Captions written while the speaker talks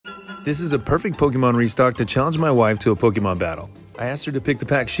This is a perfect Pokemon restock to challenge my wife to a Pokemon battle. I asked her to pick the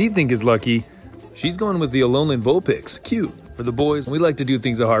pack she thinks is lucky. She's going with the Alolan Vulpix. Cute. For the boys, we like to do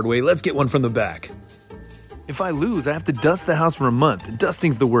things the hard way. Let's get one from the back. If I lose, I have to dust the house for a month.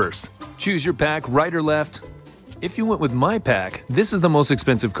 Dusting's the worst. Choose your pack, right or left. If you went with my pack, this is the most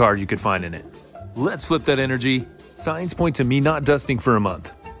expensive card you could find in it. Let's flip that energy. Signs point to me not dusting for a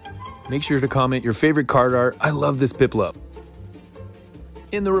month. Make sure to comment your favorite card art. I love this Piplup.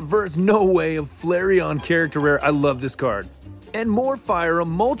 In the reverse, no way, of Flareon character rare. I love this card. And more fire, a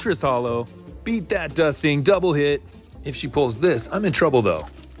Moltres Holo. Beat that dusting, double hit. If she pulls this, I'm in trouble though.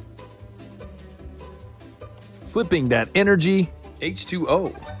 Flipping that energy,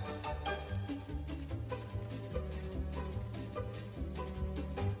 H2O.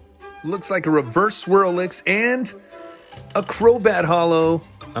 Looks like a reverse Swirlix and a Crobat Holo.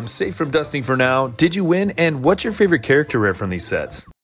 I'm safe from dusting for now. Did you win? And what's your favorite character rare from these sets?